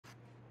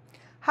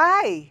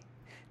Hi!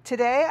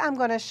 Today I'm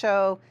going to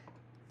show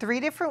 3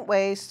 different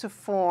ways to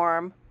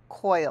form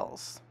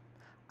coils.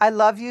 I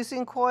love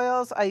using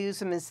coils. I use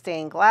them in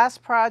stained glass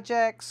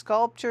projects,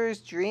 sculptures,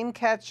 dream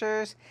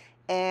catchers,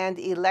 and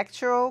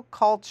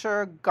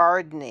electroculture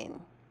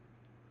gardening.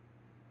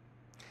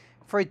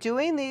 For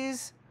doing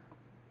these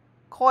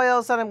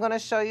coils that I'm going to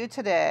show you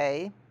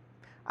today,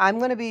 I'm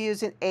going to be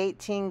using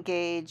 18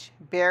 gauge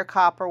bare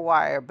copper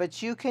wire,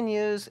 but you can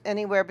use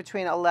anywhere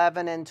between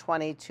 11 and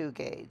 22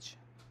 gauge.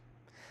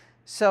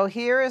 So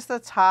here is the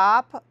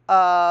top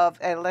of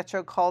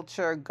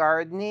Electroculture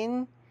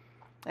gardening,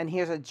 and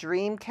here's a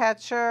dream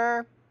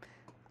catcher.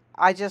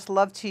 I just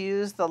love to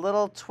use the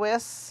little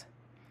twists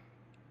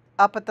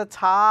up at the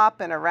top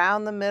and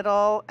around the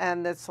middle,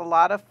 and it's a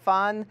lot of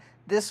fun.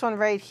 This one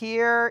right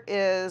here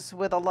is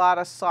with a lot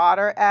of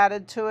solder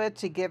added to it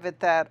to give it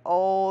that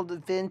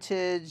old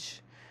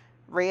vintage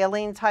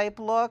railing type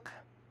look.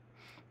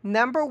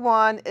 Number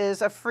 1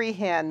 is a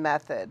freehand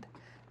method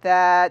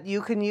that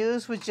you can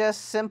use with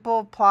just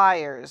simple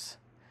pliers.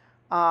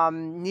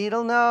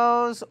 Needle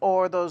nose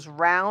or those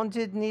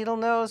rounded needle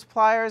nose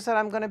pliers that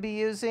I'm going to be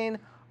using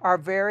are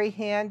very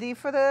handy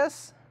for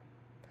this.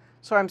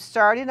 So I'm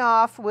starting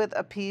off with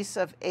a piece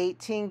of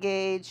 18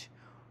 gauge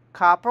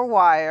copper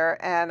wire,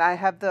 and I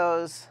have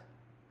those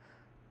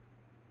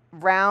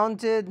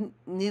rounded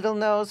needle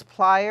nose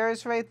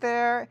pliers right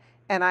there,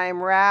 and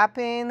I'm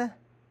wrapping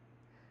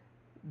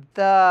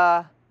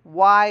the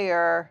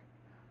wire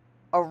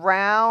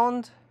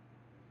around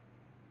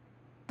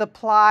the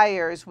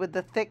pliers with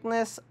the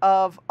thickness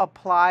of a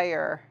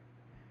plier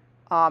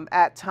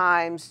at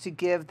times to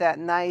give that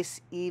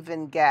nice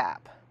even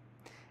gap.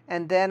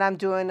 And then I'm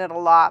doing it a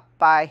lot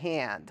by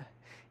hand.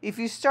 If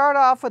you start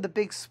off with a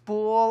big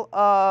spool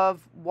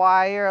of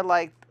wire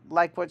like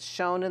what's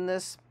shown in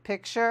this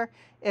picture,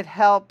 it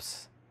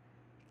helps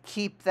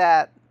keep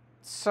that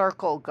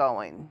circle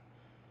going.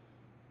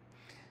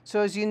 So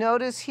as you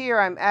notice here,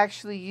 I'm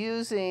actually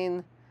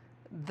using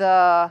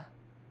the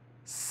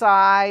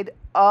side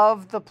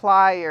of the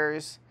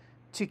pliers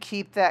to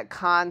keep that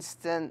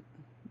constant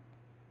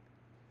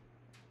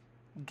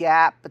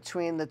gap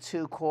between the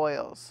two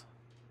coils.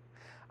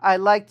 I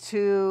like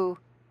to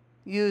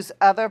use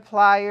other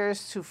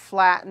pliers to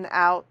flatten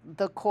out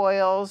the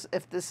coils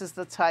if this is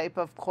the type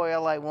of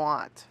coil I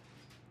want.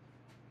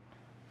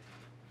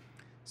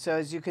 So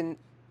as you can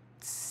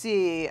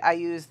see, I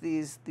use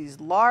these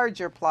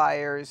larger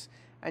pliers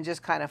and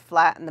just kind of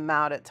flatten them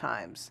out at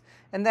times.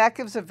 And that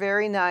gives a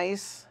very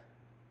nice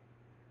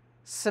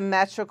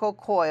symmetrical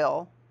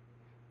coil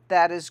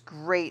that is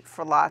great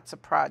for lots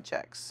of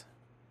projects.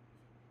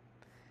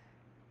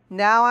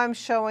 Now I'm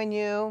showing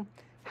you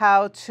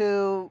how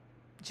to,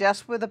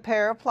 just with a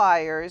pair of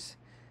pliers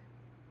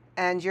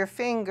and your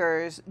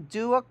fingers,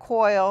 do a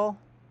coil,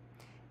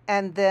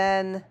 and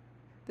then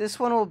this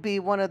one will be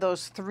one of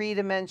those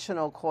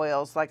 3-dimensional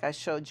coils like I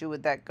showed you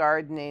with that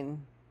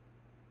gardening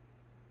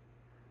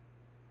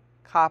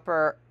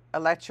copper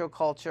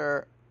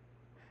Electroculture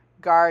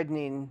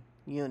gardening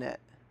unit.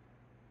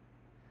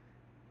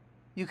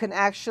 You can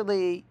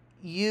actually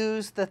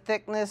use the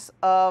thickness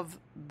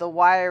of the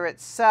wire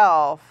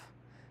itself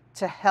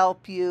to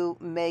help you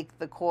make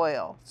the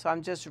coil. So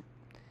I'm just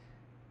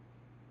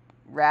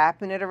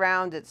wrapping it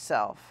around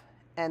itself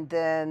and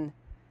then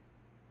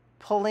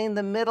pulling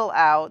the middle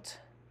out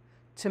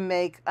to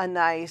make a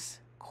nice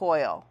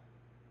coil.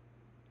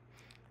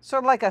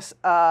 Sort of like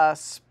a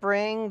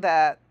spring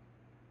that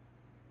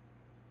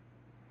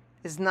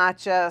is not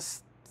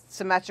just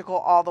symmetrical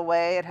all the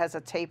way, it has a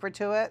taper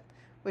to it,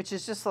 which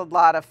is just a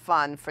lot of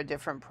fun for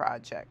different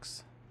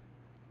projects.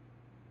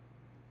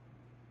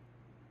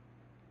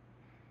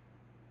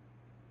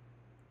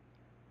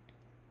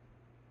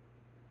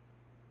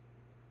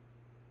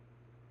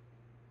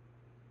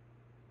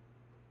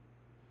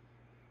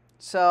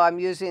 So I'm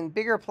using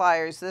bigger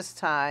pliers this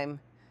time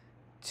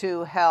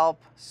to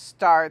help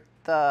start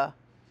the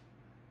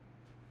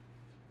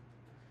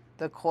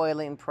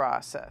coiling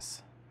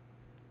process.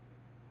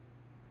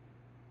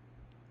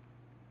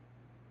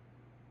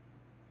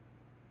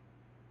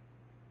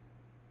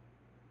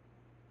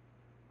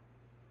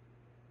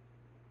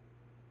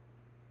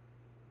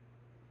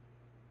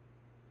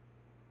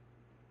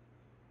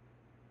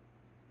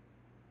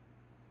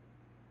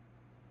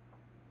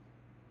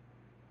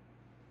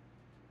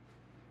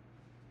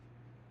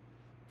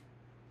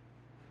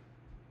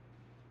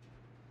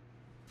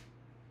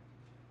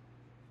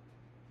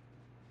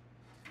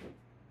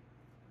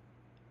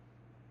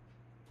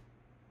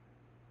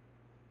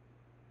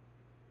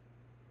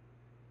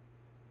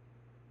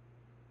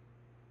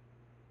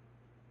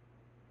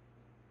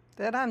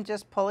 Then I'm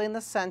just pulling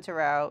the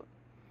center out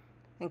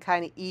and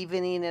kind of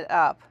evening it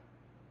up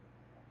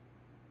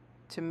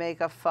to make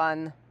a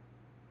fun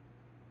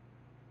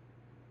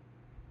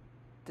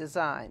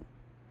design.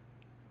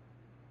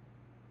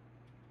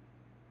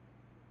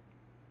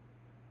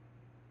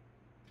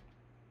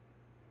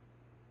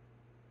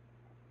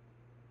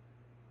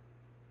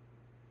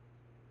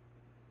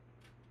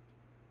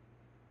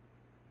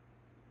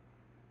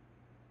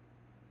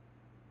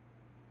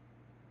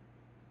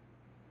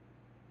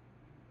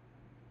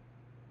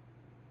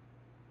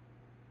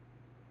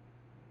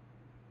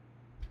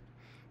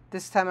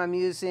 This time I'm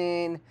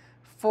using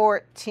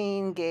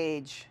 14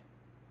 gauge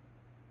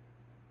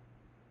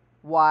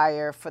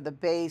wire for the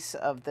base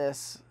of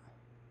this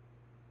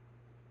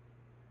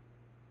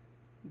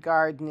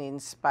gardening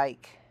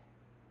spike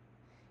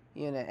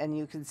unit. And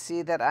you can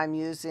see that I'm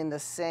using the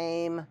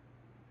same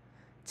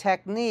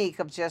technique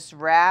of just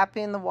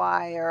wrapping the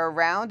wire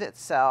around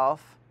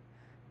itself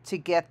to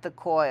get the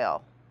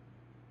coil.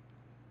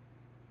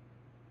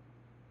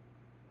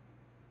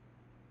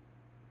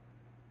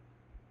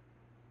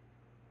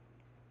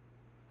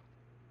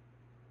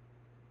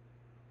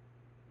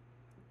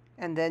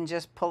 And then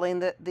just pulling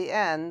the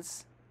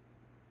ends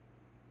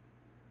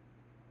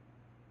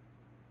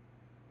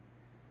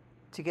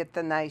to get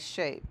the nice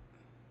shape.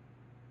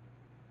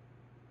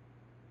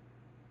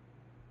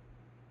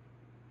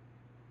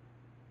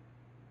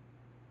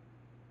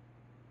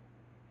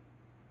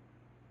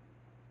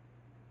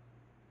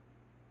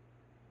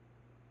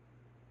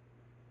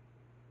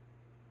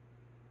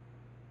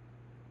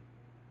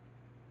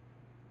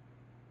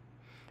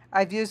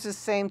 I've used the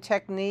same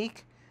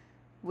technique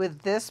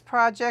with this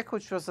project,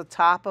 which was the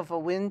top of a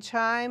wind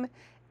chime,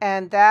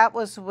 and that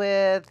was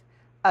with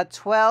a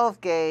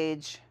 12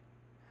 gauge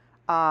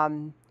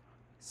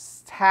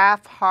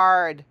half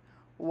hard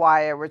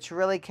wire, which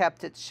really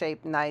kept it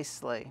shaped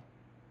nicely.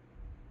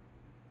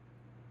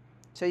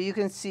 So you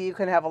can see you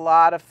can have a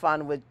lot of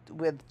fun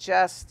with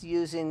just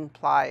using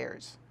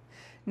pliers.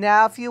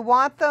 Now, if you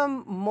want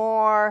them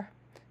more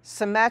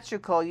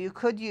symmetrical, you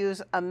could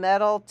use a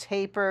metal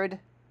tapered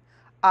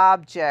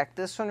object.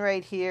 This one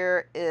right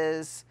here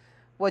is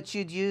what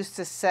you'd use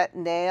to set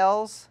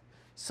nails.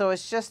 So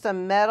it's just a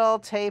metal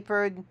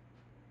tapered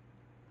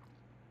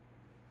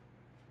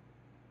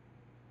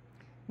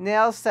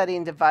nail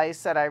setting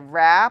device that I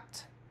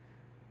wrapped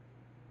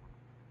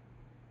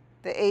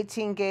the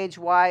 18 gauge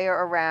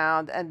wire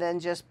around and then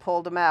just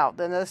pulled them out.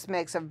 Then this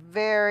makes a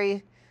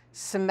very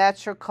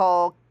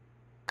symmetrical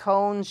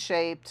cone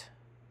shaped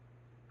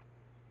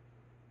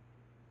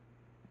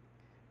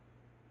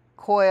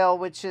coil,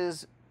 which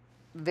is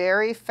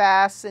very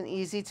fast and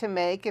easy to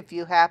make if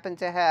you happen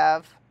to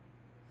have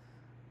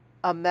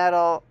a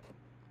metal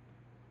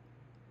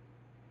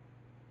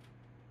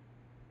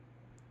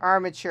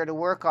armature to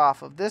work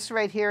off of. This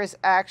right here is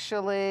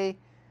actually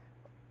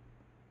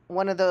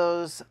one of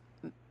those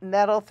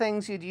metal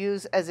things you'd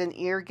use as an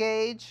ear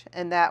gauge,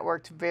 and that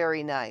worked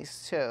very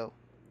nice too.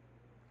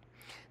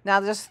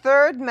 Now this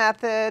third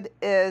method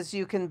is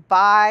you can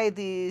buy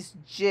these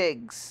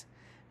jigs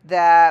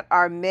that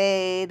are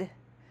made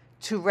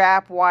to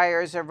wrap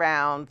wires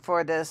around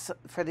for these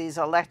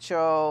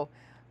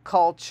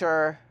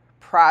electroculture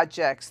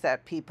projects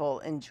that people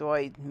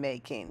enjoyed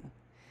making.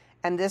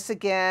 And this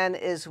again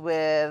is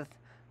with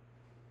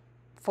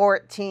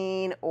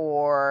 14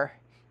 or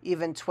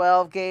even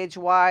 12 gauge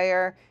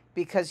wire,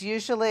 because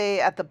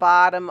usually at the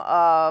bottom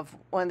of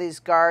one of these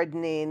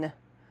gardening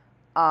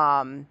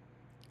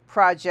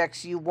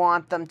projects you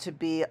want them to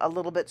be a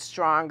little bit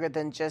stronger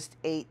than just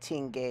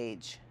 18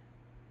 gauge.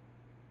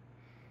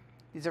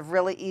 These are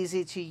really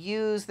easy to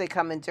use. They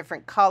come in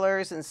different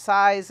colors and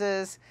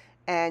sizes,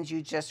 and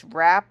you just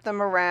wrap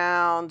them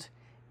around,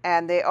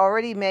 and they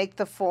already make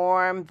the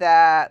form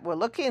that we're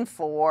looking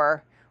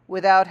for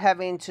without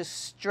having to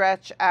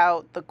stretch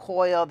out the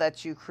coil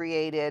that you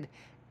created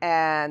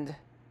and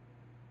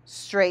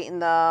straighten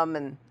them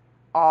and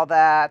all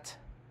that.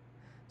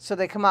 So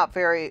they come out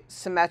very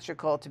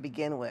symmetrical to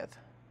begin with.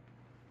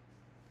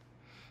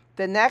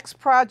 The next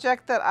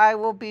project that I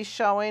will be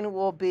showing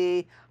will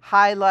be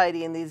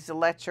highlighting these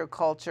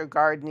electroculture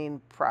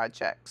gardening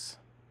projects.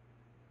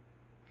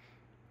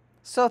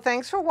 So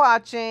thanks for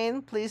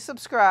watching. Please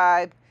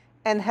subscribe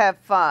and have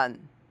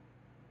fun.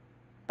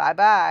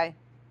 Bye-bye.